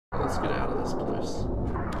let's get out of this place.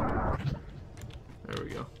 There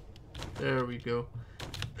we go. There we go.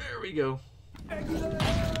 There we go.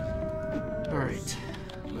 Alright.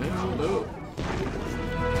 Hello.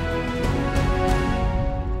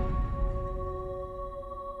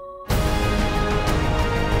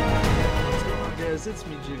 What's going on, guys? It's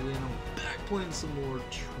me, Jiggly, and I'm back playing some more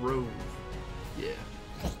Trove. Yeah.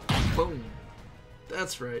 Boom.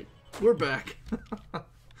 That's right. We're back.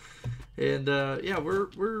 And yeah,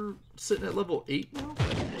 we're sitting at level 8 now.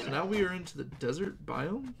 So now we are into the desert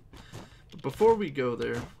biome. But before we go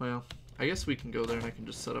there, well, I guess we can go there and I can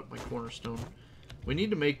just set up my cornerstone. We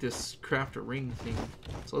need to make this craft a ring thing.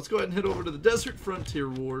 So let's go ahead and head over to the desert frontier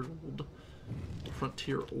world.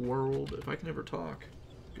 Frontier world, if I can ever talk.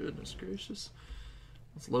 Goodness gracious.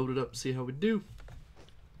 Let's load it up and see how we do.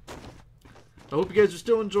 I hope you guys are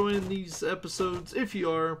still enjoying these episodes. If you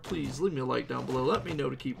are, please leave me a like down below. Let me know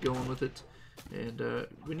to keep going with it. And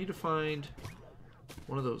we need to find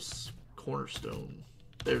one of those cornerstone.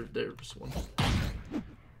 There's one.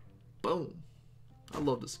 Boom. I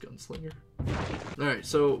love this gunslinger. Alright,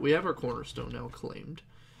 so we have our cornerstone now claimed.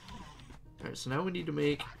 Alright, so now we need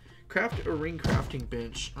to craft a ring crafting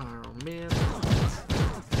bench. Oh man.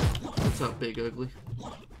 What's up, Big Ugly?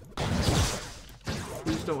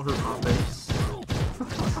 Please don't hurt my base.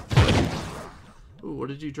 Ooh, what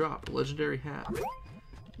did you drop? A legendary hat.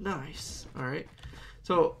 Nice. Alright.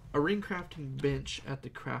 So, a ring crafting bench at the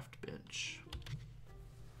craft bench.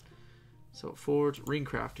 So, forge, ring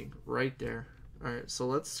crafting, right there. Alright, so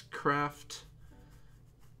let's craft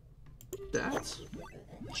that.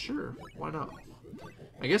 Sure, why not?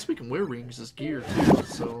 I guess we can wear rings as gear too,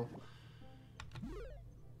 so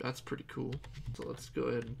that's pretty cool. So let's go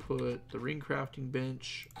ahead and put the ring crafting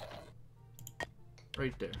bench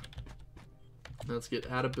right there. Let's get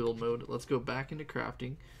out of build mode. Let's go back into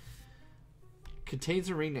crafting. Contains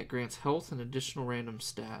a ring that grants health and additional random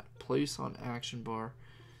stat. Place on action bar.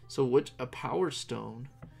 So a power stone.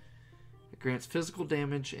 It grants physical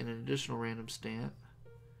damage and an additional random stat.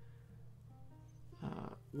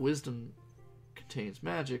 Wisdom contains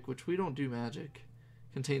magic, which we don't do magic.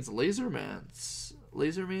 Contains lasermancy.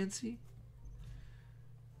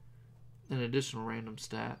 An additional random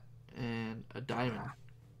stat. And a diamond.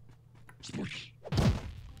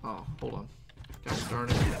 Oh, hold on. Gosh darn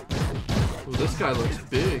it. Ooh, this guy looks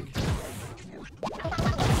big. Is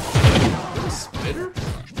that a spider?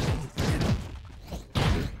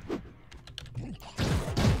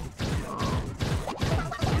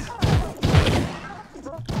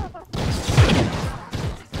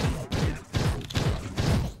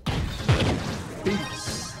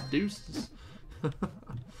 Peace. Deuces.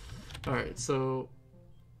 Alright, so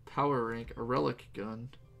power rank, a relic gun.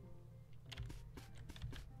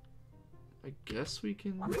 I guess we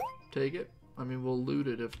can take it. I mean, we'll loot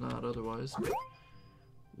it if not otherwise. But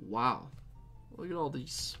wow. Look at all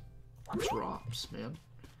these drops, man.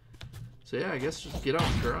 So yeah, I guess just get out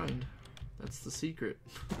and grind. That's the secret.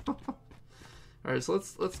 Alright, so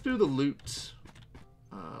let's do the loot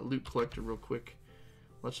collector real quick.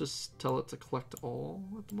 Let's just tell it to collect all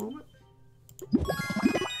at the moment.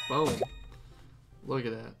 Boom. Look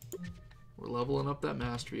at that. We're leveling up that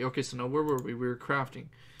mastery. Okay, so now where were we? We were crafting.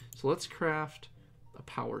 So let's craft a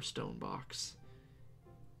power stone box.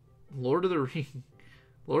 Lord of the Ring.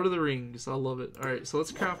 Lord of the Rings. I love it. Alright, so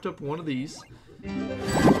let's craft up one of these.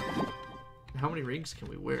 How many rings can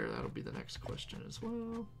we wear? That'll be the next question as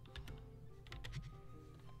well.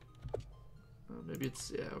 Maybe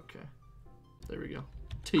it's... yeah, okay. There we go.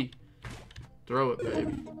 T. Throw it,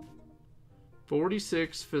 baby.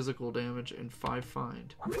 46 physical damage and 5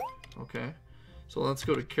 find. Okay. So let's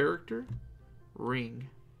go to character. Ring.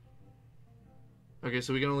 Okay,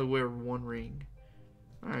 so we can only wear one ring.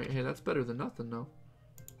 Alright, hey, that's better than nothing, though.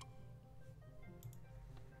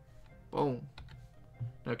 Boom.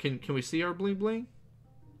 Now, can we see our bling bling?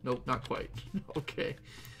 Nope, not quite. Okay.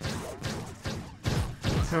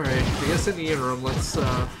 Alright, I guess in the interim, let's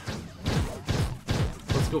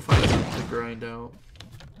go find something to grind out.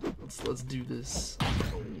 Let's do this.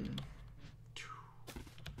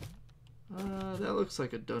 That looks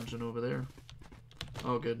like a dungeon over there.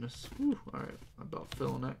 Oh goodness. Alright, I'm about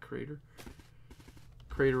filling that crater.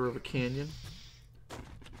 Crater of a canyon.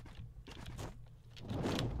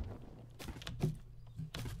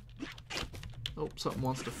 Oh, something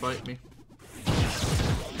wants to fight me.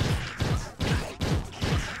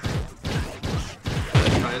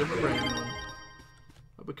 Item around.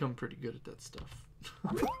 I've become pretty good at that stuff.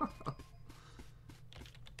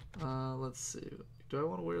 Let's see. Do I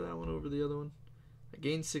want to wear that one over the other one? I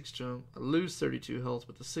gain 6 jump. I lose 32 health,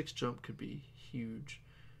 but the 6 jump could be huge.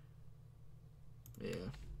 Yeah.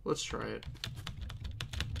 Let's try it.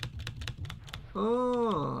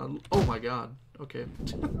 Oh my god. Okay.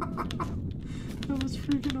 That was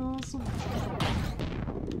freaking awesome.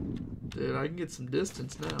 Dude, I can get some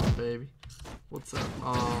distance now, baby. What's up?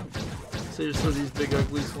 Oh, seriously, these big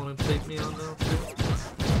uglies want to take me on now, too?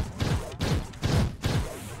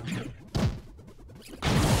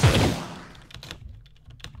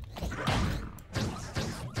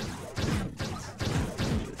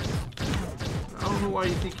 I don't know why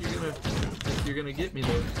you think you're gonna get me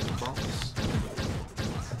there, boss.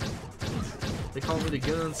 They call me the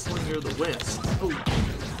gunslinger of the West. Oh,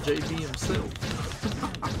 JB himself.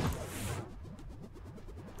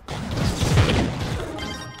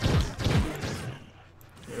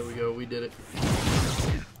 There we go, we did it.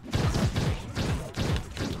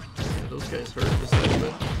 Yeah, those guys hurt just a little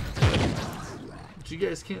bit. But you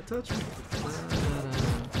guys can't touch me.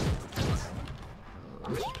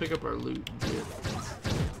 Let's just pick up our loot and get...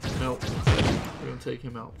 Nope. We're gonna take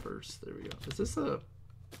him out first. There we go. Is this a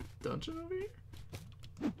dungeon over here?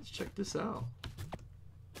 Let's check this out.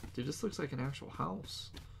 Dude, this looks like an actual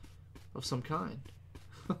house of some kind.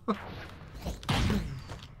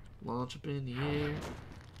 Launch up in the air.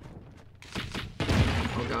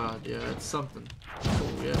 Oh god, yeah, it's something.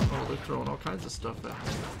 Oh yeah, oh, they're throwing all kinds of stuff at me.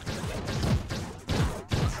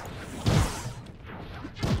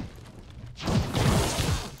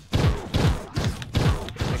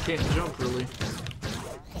 I can't jump really.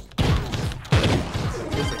 I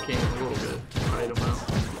guess I can a little bit to hide them out.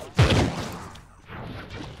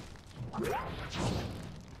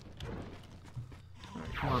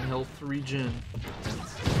 Alright, come on, health regen.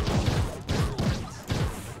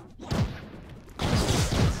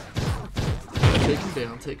 Take him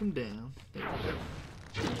down, take him down. There we go.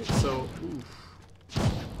 Right, so, oof.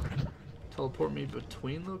 Teleport me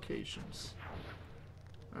between locations.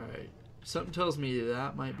 Alright, something tells me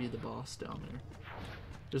that might be the boss down there.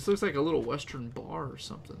 This looks like a little western bar or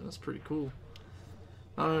something. That's pretty cool.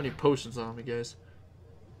 I don't have any potions on me, guys.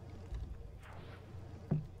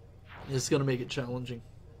 It's gonna make it challenging.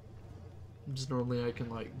 Just normally I can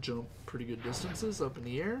like jump pretty good distances up in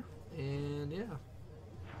the air, and yeah.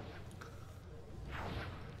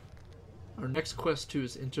 Our next quest too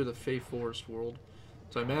is enter the Fey Forest world.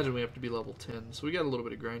 So I imagine we have to be level 10. So we got a little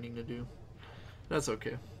bit of grinding to do. That's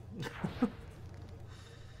okay.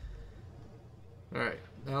 Alright,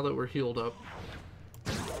 now that we're healed up,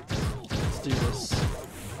 let's do this.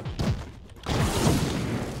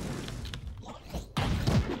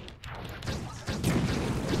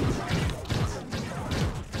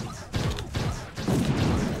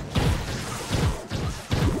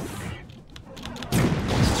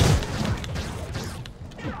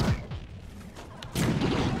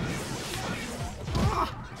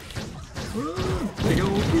 They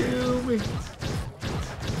gonna kill me.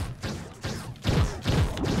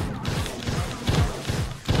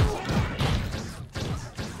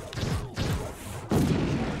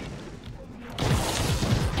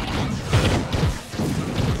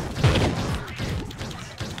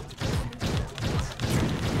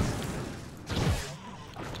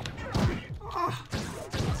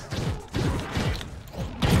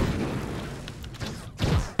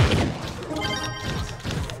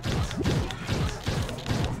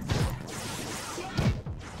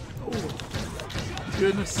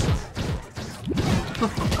 Goodness.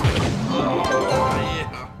 Oh,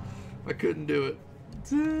 yeah. I couldn't do it.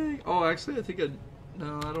 Dang. Oh, actually, I think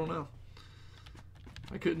no, I don't know.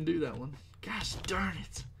 I couldn't do that one. Gosh darn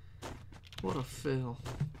it. What a fail.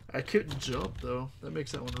 I couldn't jump, though. That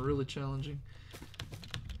makes that one really challenging.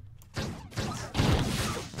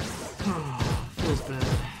 Oh, feels bad.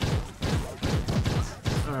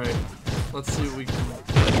 Alright. Let's see what we can...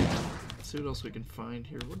 Let's see what else we can find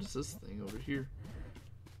here. What is this thing over here?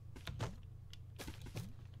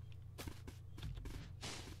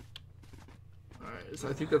 So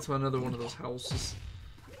I think that's another one of those houses.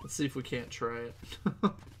 Let's see if we can't try it.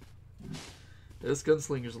 This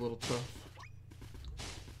gunslinger's a little tough.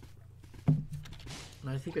 And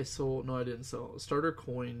I think I sold... No, I didn't sell. A starter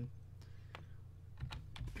coin.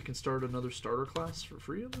 I can start another starter class for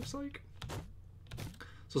free, it looks like.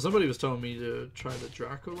 So somebody was telling me to try the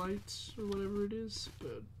Dracolite or whatever it is.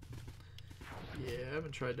 But yeah, I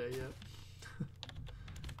haven't tried that yet.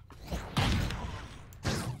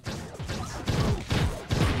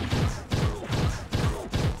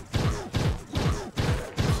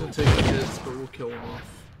 Take the hits, but we'll kill him off.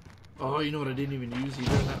 Oh, you know what I didn't even use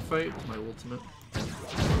either in that fight? It was my ultimate.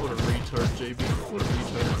 What a retard, JB. What a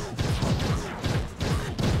retard.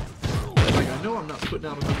 Like, I know I'm not putting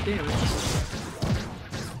out enough damage.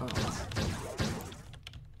 Oh.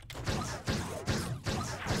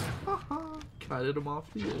 kited him off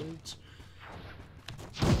the edge.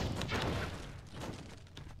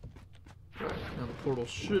 Alright, now the portal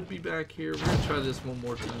should be back here. We're gonna try this one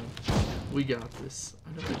more time. We got this.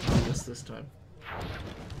 I know we can do this time.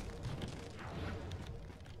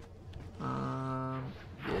 Yeah.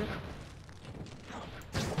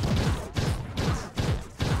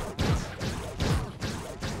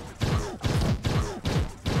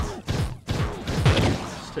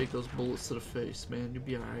 Just take those bullets to the face, man. You'll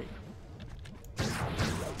be alright.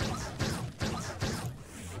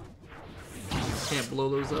 Can't blow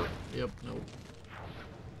those up? Yep, nope.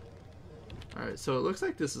 Alright, so it looks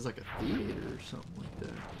like this is like a theater or something like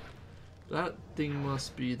that. That thing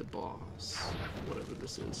must be the boss, whatever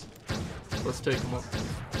this is. Let's take him up.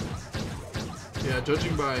 Yeah,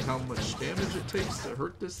 judging by how much damage it takes to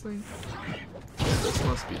hurt this thing, yeah, this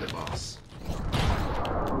must be the boss.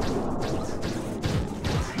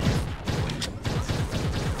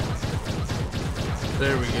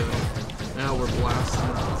 There we go. Now we're blasting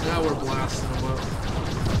him. Now we're blasting him up.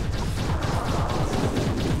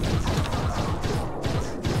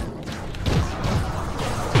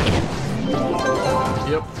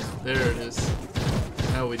 Yep, there it is.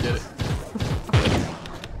 Now we did it.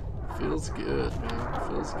 Feels good, man.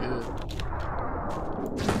 Feels good.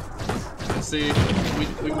 And see,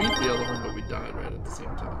 we beat the other one, but we died right at the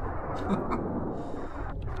same time.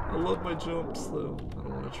 I love my jumps, though. I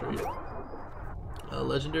don't want to trade it.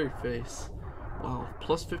 Legendary face. Wow,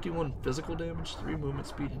 plus 51 physical damage, 3 movement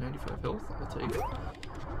speed, and 95 health. I'll take it.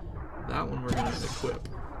 That one we're going to equip.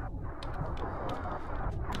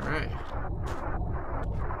 Alright.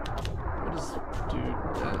 What is... Dude,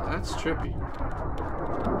 that's trippy.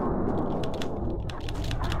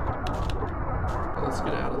 Let's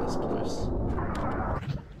get out of this place.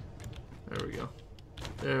 There we go.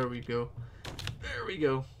 There we go. There we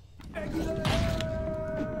go.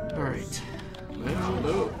 Alright.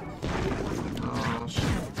 No. Oh, shit.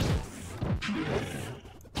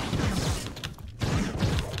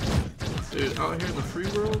 Dude, out here in the free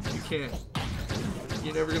world, you can't.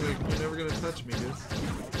 You're never gonna touch me, dude.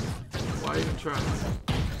 Why even try?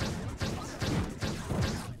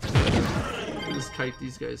 I just kite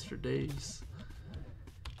these guys for days.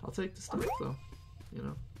 I'll take the stuff though. You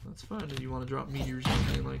know, that's fine. If you want to drop meteors or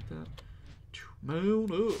anything like that.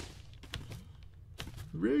 Mount up.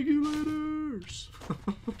 Regulators.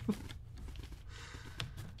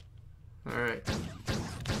 Alright.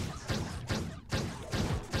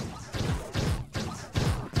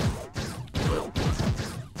 Well.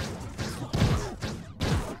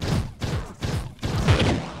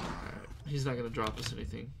 Alright. He's not going to drop us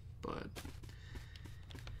anything, but...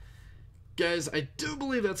 Guys, I do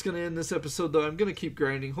believe that's going to end this episode, though. I'm going to keep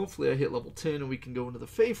grinding. Hopefully I hit level 10 and we can go into the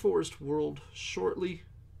Fey Forest world shortly.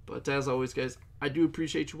 But as always, guys, I do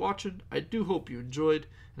appreciate you watching. I do hope you enjoyed.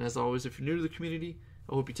 And as always, if you're new to the community,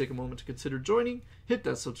 I hope you take a moment to consider joining. Hit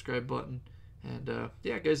that subscribe button. And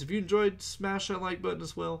yeah, guys, if you enjoyed, smash that like button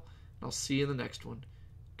as well. And I'll see you in the next one.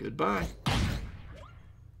 Goodbye.